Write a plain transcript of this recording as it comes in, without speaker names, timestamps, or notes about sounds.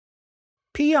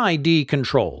PID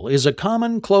control is a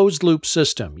common closed-loop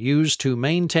system used to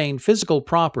maintain physical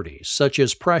properties such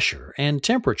as pressure and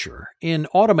temperature in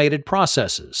automated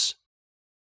processes.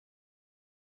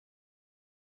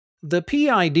 The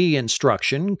PID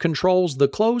instruction controls the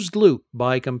closed loop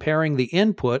by comparing the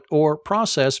input or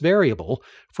process variable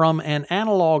from an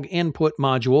analog input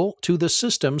module to the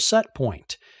system set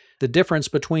point. The difference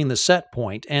between the set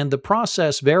point and the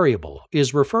process variable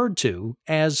is referred to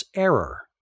as error.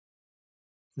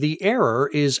 The error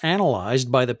is analyzed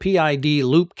by the PID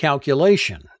loop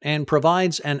calculation and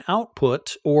provides an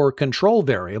output or control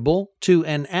variable to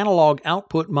an analog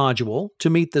output module to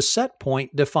meet the set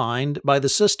point defined by the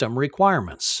system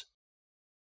requirements.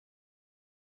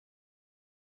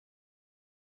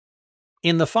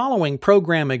 In the following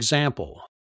program example,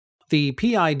 the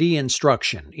PID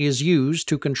instruction is used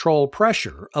to control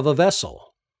pressure of a vessel.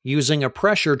 Using a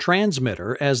pressure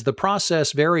transmitter as the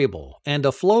process variable and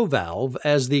a flow valve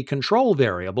as the control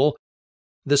variable,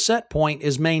 the set point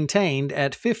is maintained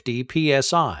at 50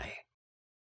 psi.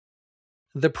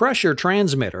 The pressure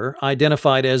transmitter,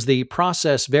 identified as the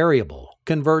process variable,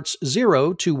 converts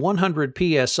 0 to 100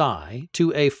 psi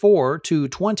to a 4 to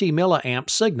 20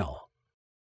 milliamp signal.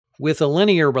 With a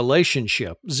linear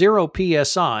relationship, 0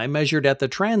 psi measured at the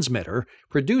transmitter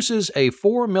produces a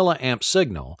 4 milliamp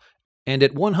signal, and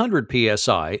at 100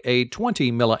 psi, a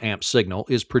 20 milliamp signal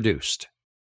is produced.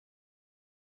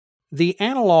 The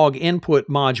analog input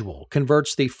module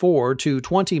converts the 4 to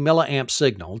 20 milliamp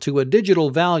signal to a digital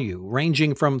value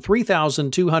ranging from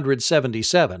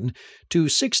 3,277 to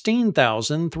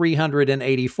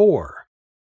 16,384.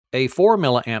 A 4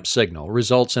 milliamp signal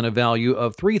results in a value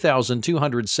of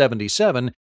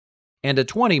 3,277, and a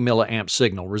 20 milliamp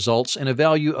signal results in a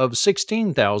value of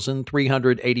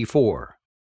 16,384.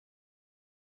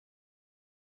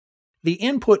 The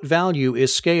input value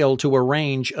is scaled to a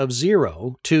range of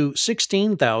 0 to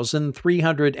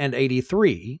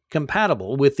 16,383,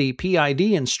 compatible with the PID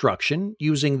instruction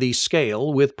using the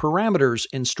Scale with Parameters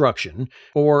instruction,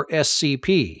 or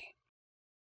SCP.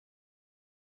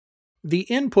 The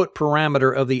input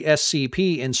parameter of the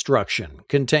SCP instruction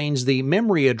contains the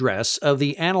memory address of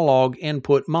the analog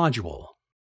input module.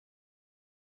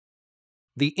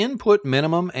 The input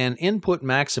minimum and input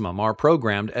maximum are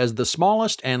programmed as the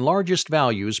smallest and largest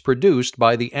values produced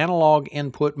by the analog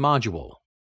input module.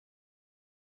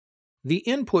 The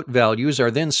input values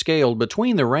are then scaled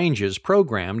between the ranges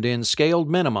programmed in scaled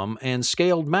minimum and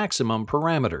scaled maximum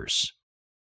parameters.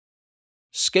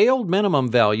 Scaled minimum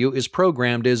value is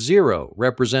programmed as 0,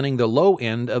 representing the low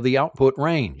end of the output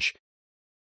range.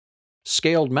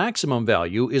 Scaled maximum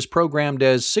value is programmed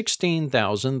as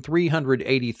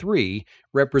 16,383,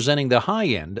 representing the high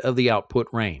end of the output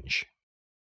range.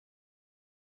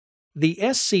 The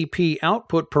SCP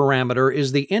output parameter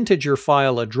is the integer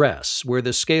file address where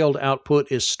the scaled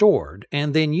output is stored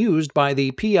and then used by the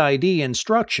PID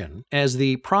instruction as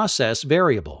the process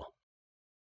variable.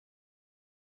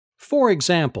 For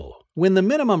example, when the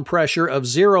minimum pressure of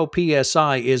 0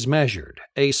 psi is measured,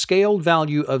 a scaled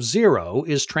value of 0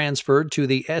 is transferred to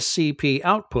the SCP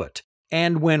output,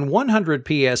 and when 100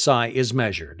 psi is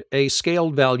measured, a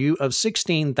scaled value of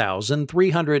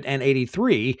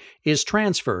 16,383 is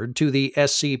transferred to the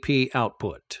SCP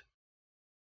output.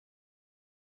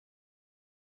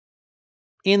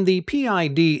 In the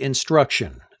PID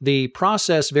instruction, the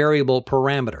process variable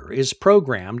parameter is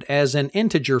programmed as an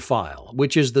integer file,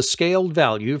 which is the scaled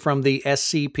value from the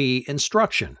SCP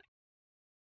instruction.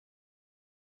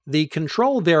 The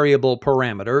control variable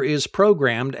parameter is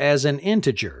programmed as an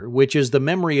integer, which is the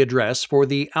memory address for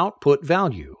the output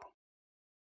value.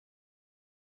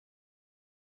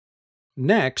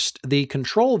 Next, the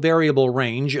control variable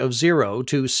range of 0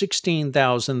 to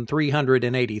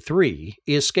 16,383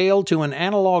 is scaled to an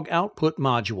analog output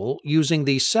module using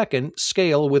the second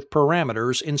Scale with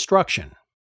Parameters instruction.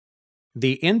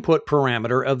 The input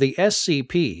parameter of the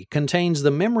SCP contains the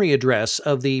memory address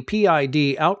of the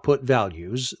PID output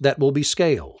values that will be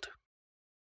scaled.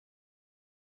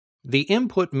 The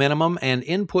input minimum and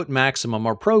input maximum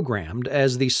are programmed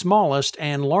as the smallest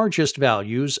and largest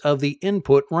values of the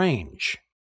input range.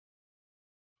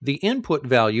 The input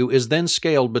value is then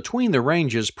scaled between the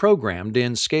ranges programmed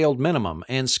in scaled minimum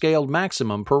and scaled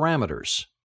maximum parameters.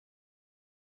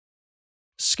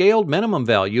 Scaled minimum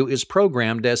value is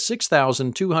programmed as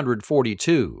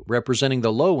 6,242, representing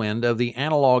the low end of the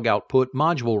analog output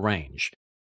module range.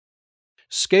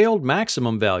 Scaled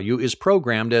maximum value is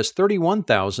programmed as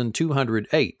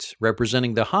 31,208,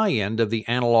 representing the high end of the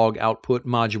analog output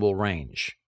module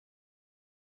range.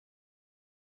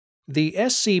 The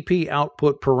SCP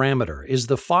output parameter is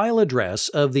the file address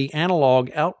of the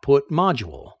analog output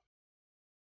module.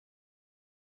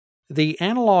 The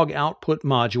analog output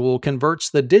module converts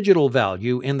the digital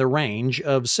value in the range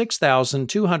of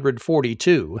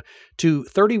 6242 to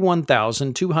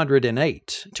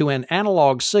 31208 to an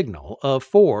analog signal of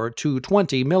 4 to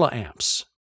 20 milliamps.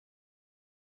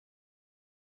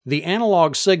 The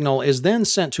analog signal is then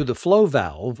sent to the flow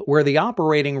valve, where the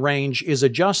operating range is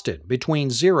adjusted between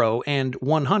 0 and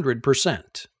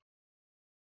 100%.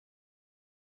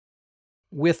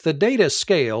 With the data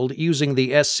scaled using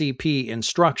the SCP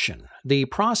instruction, the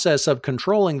process of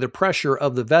controlling the pressure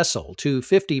of the vessel to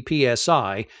 50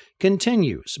 psi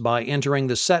continues by entering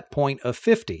the set point of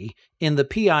 50 in the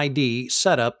PID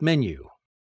setup menu.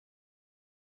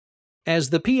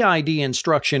 As the PID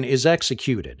instruction is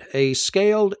executed, a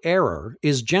scaled error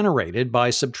is generated by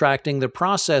subtracting the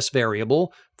process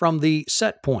variable from the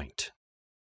set point.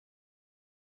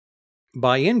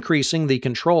 By increasing the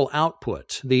control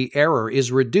output, the error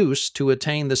is reduced to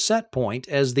attain the set point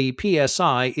as the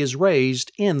PSI is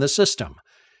raised in the system.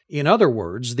 In other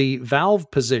words, the valve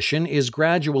position is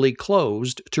gradually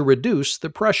closed to reduce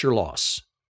the pressure loss.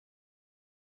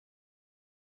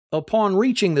 Upon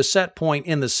reaching the set point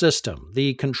in the system,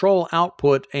 the control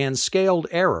output and scaled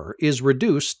error is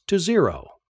reduced to 0.